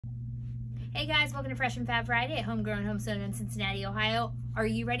Hey guys, welcome to Fresh and Fab Friday at HomeGrown HomeSewn in Cincinnati, Ohio. Are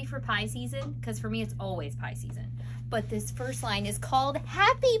you ready for pie season? Because for me, it's always pie season. But this first line is called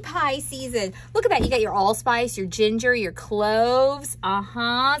Happy Pie Season. Look at that. You got your allspice, your ginger, your cloves,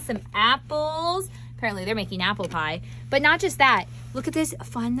 some apples. Apparently they're making apple pie. But not just that. Look at this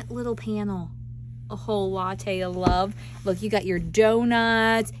fun little panel. A whole latte of love. Look, you got your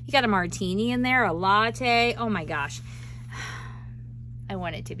donuts. You got a martini in there, a latte. Oh my gosh. I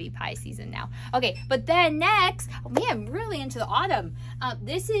want it to be pie season now. Okay, but then next, oh man, I'm really into the autumn.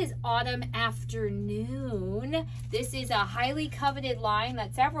 This is Autumn Afternoon. This is a highly coveted line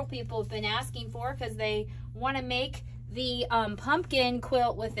that several people have been asking for because they want to make the pumpkin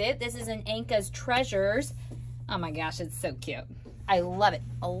quilt with it. This is an Anka's Treasures. Oh my gosh, it's so cute. I love it.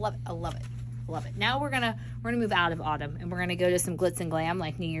 I love it. I love it. I love it. Now we're gonna move out of autumn and we're gonna go to some glitz and glam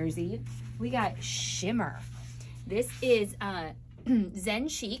like New Year's Eve. We got Shimmer. This is Zen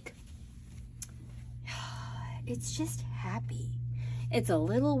Chic. It's just happy. It's a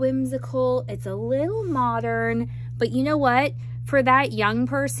little whimsical. It's a little modern. But you know what? For that young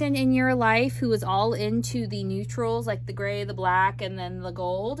person in your life who is all into the neutrals, like the gray, the black, and then the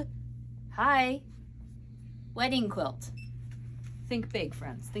gold. Hi. Wedding quilt. Think big,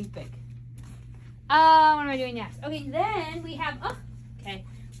 friends. Think big. What am I doing next? Okay, then we have, okay.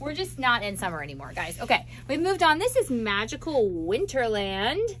 We're just not in summer anymore, guys. Okay, we've moved on. This is Magical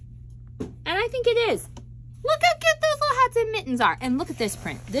Winterland. And I think it is. Look how cute those little hats and mittens are. And look at this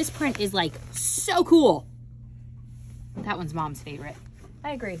print. This print is like so cool. That one's Mom's favorite.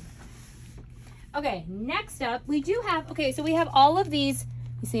 I agree. Okay, next up, we do have, okay, so we have all of these.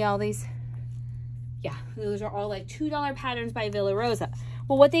 You see all these? Yeah, those are all like $2 patterns by Villa Rosa.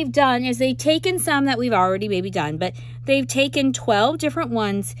 Well, what they've done is they've taken some that we've already maybe done, but they've taken 12 different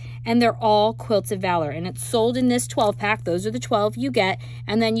ones, and they're all Quilts of Valor. And it's sold in this 12-pack. Those are the 12 you get,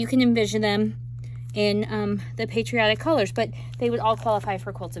 and then you can envision them in the patriotic colors. But they would all qualify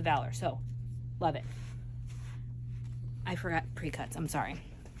for Quilts of Valor, so love it. I forgot pre-cuts. I'm sorry.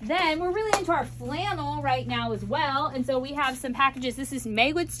 Then we're really into our flannel right now as well, and so we have some packages. This is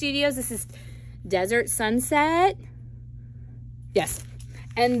Maywood Studios. This is Desert Sunset. Yes.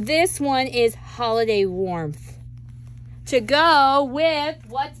 And this one is Holiday Warmth. To go with,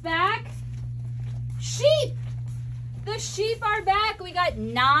 what's back? Sheep! The sheep are back. We got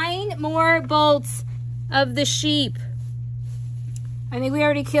 9 more bolts of the sheep. I think we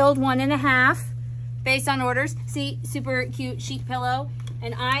already killed 1.5 based on orders. See, super cute sheep pillow.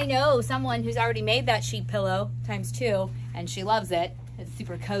 And I know someone who's already made that sheep pillow ×2, and she loves it. It's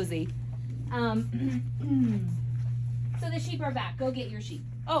super cozy. So the sheep are back. Go get your sheep.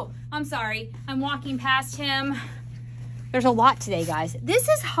 Oh, I'm sorry. I'm walking past him. There's a lot today, guys. This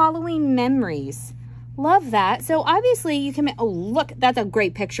is Halloween Memories. Love that. So obviously you can, oh, look, that's a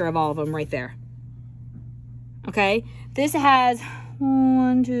great picture of all of them right there. Okay. This has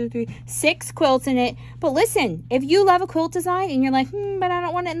 6 quilts in it. But listen, if you love a quilt design and you're like, but I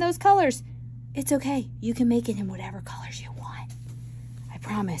don't want it in those colors, it's okay. You can make it in whatever colors you want. I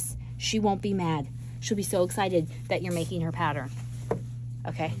promise. She won't be mad. She'll be so excited that you're making her pattern.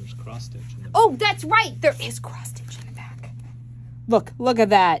 Okay. There's cross stitch in the back. Oh, that's right. There is cross stitch in the back. Look at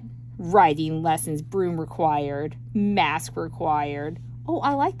that. Writing lessons, broom required, mask required. Oh,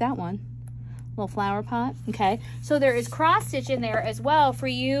 I like that one. Little flower pot. Okay. So there is cross stitch in there as well for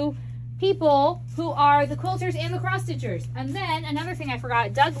you people who are the quilters and the cross stitchers. And then another thing I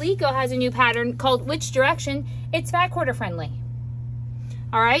forgot, Doug Lico has a new pattern called Which Direction? It's fat quarter friendly.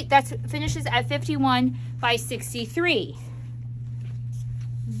 All right, that finishes at 51 by 63.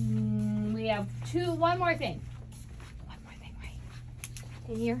 We have one more thing. One more thing, right?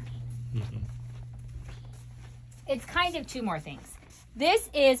 In here. It's kind of 2 more things. This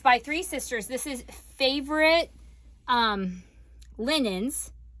is by 3 sisters. This is Favorite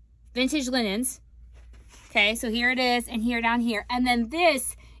Linens, Vintage Linens. Okay, so here it is, and here down here. And then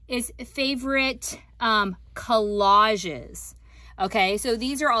this is Favorite Collages. Okay, so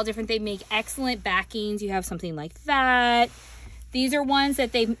these are all different. They make excellent backings. You have something like that. These are ones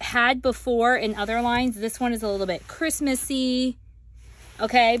that they've had before in other lines. This one is a little bit Christmassy.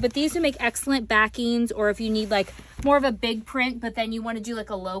 Okay, but these would make excellent backings, or if you need like more of a big print, but then you want to do like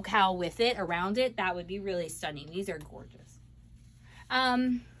a low-cal with it, around it, that would be really stunning. These are gorgeous.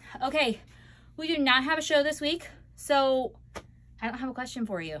 Okay, we do not have a show this week, so I don't have a question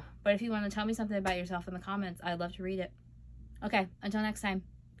for you. But if you want to tell me something about yourself in the comments, I'd love to read it. Okay, until next time,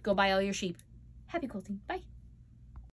 go buy all your sheep. Happy quilting. Bye.